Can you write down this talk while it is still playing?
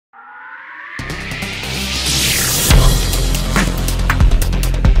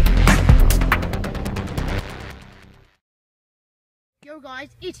guys,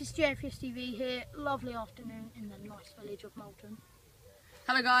 it is CGF TV here. Lovely afternoon in the nice village of Moulton.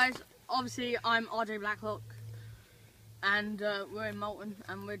 Hello guys, obviously I'm RJ Blacklock and we're in Moulton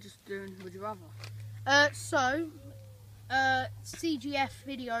and we're just doing Would You Rather. CGF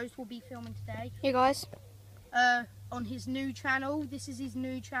videos will be filming today. Hey guys. On his new channel. This is his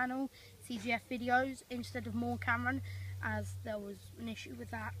new channel, CGF videos, instead of More Cameron, as there was an issue with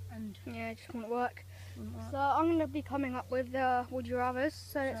that and yeah, it just won't work. So I'm going to be coming up with the Would You Rathers,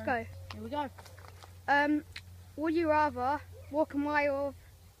 so let's go. Here we go. Would you rather walk a mile of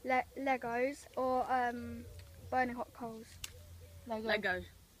Legos or burning hot coals? Lego. Lego.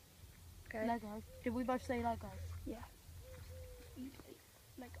 Okay. Lego. Did we both say Lego? Yeah.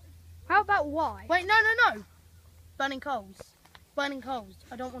 Lego. How about why? Wait, no. Burning coals. Burning coals.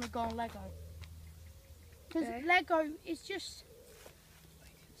 I don't want to go on Lego. Because Lego is just...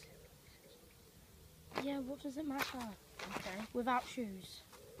 Yeah, what does it matter? Okay. Without shoes.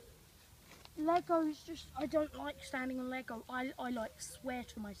 Lego is just... I don't like standing on Lego. I like swear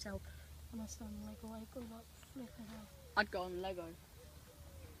to myself when I stand on Lego. I go like flipping out. I'd go on Lego.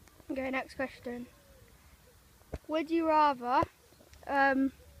 Okay, next question. Would you rather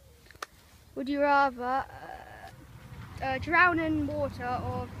drown in water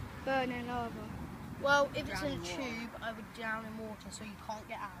or burn in lava? Well, if it's Drown in a in water. tube, I would drown in water so you can't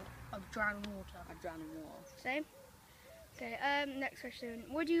get out. I would drown in water. I'd drown in water. Same. Okay. Next question.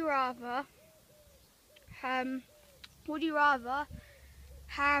 Would you rather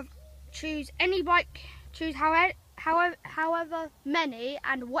have choose any bike, choose however many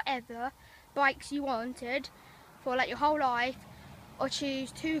and whatever bikes you wanted for like your whole life, or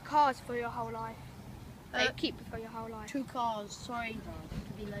choose 2 cars for your whole life? Like keep it for your whole life. 2 cars. Sorry to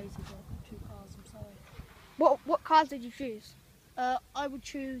be lazy, but 2 cars. I'm sorry. What cars did you choose? I would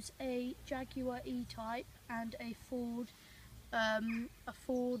choose a Jaguar E-Type and a Ford, not a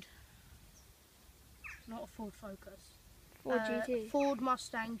Ford Focus. Ford GT. Ford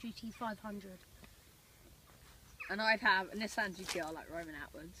Mustang GT 500. And I'd have a Nissan GTR like Roman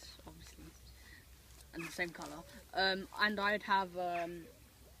outwards, obviously, and the same colour. And I'd have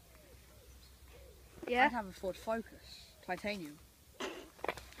Yeah. I'd have a Ford Focus, titanium.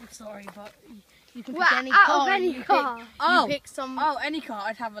 I'm sorry, but you can Well, pick any out car. of any and car. You pick some. Oh, any car.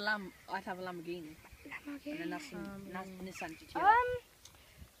 I'd have a Lamborghini. And then that's Nissan GTR.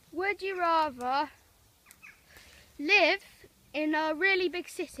 Would you rather live in a really big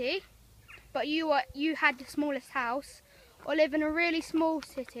city, but you had the smallest house, or live in a really small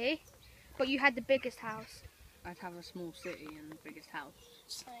city, but you had the biggest house? I'd have a small city and the biggest house.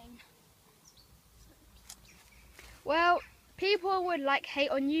 Same. Well, people would like hate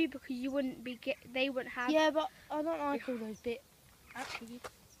on you because you wouldn't be they wouldn't have. Yeah, but I don't like all those big. Actually,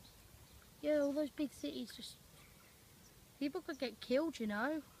 yeah, all those big cities just people could get killed, you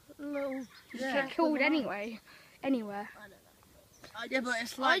know. Little. You get killed anyway, anywhere. I don't know. Yeah, but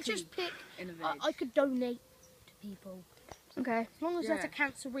it's I like just pick. in a village. I could donate to people Okay. as long as there's a Yeah.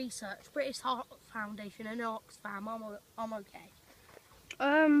 cancer research, British Heart Foundation, and Oxfam. I'm okay.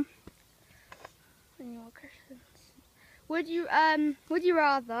 Any more questions? Would you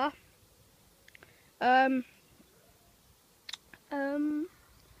rather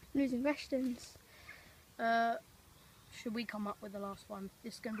losing questions? Should we come up with the last one?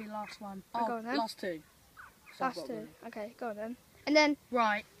 This is going to be the last one. Oh, go on then. last 2. So I've Last got 2. one. Okay, go on then. And then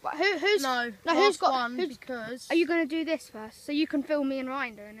Right. who's No, no, last who's got one who's, because Are you going to do this first so you can film me and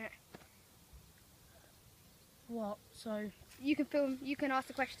Ryan doing it? what? So You can ask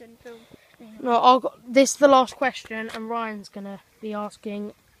the question, film. no, this is the last question, and Ryan's gonna be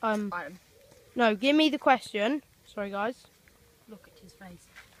asking. No, give me the question. Sorry, guys. Look at his face.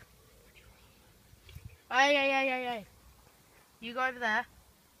 Hey. You go over there.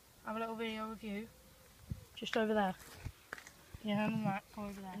 Have a little video with you. Just over there. Yeah, and that. Go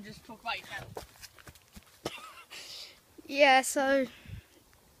over there. And just talk about yourself. Yeah, so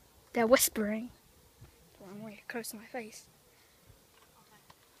they're whispering. So I'm really close to my face.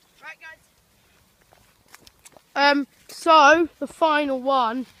 Right, guys. So the final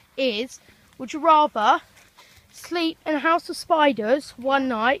one is: would you rather sleep in a house of spiders 1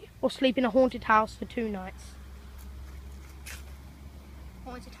 night, or sleep in a haunted house for 2 nights?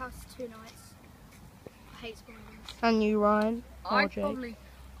 Haunted house 2 nights. I hate spiders. And you, Ryan? I'd RJ?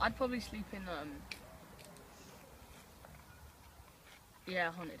 probably sleep in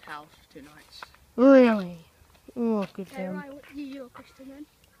haunted house for 2 nights. Really? Oh, good for Okay, him. right, your question then.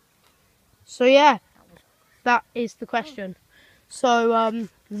 So yeah, that is the question. So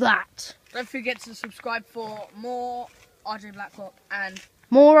that. Don't forget to subscribe for more RJ Blacklock and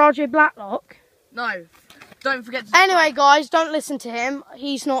More RJ Blacklock? No. Don't forget to... Anyway, guys, don't listen to him.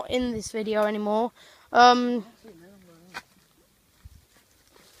 He's not in this video anymore. Why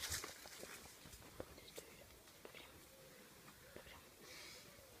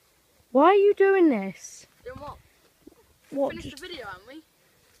are you doing this? Doing what? What? Finished the video, haven't we?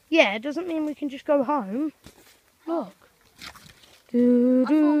 Yeah, it doesn't mean we can just go home. Look. I thought we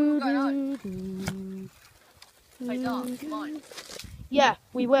were going home. Play darts, mine. Yeah,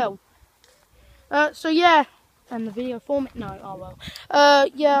 we will. So yeah, and the video format. No, oh well.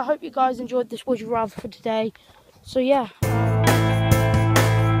 Yeah, I hope you guys enjoyed this Would You Rather for today. So yeah.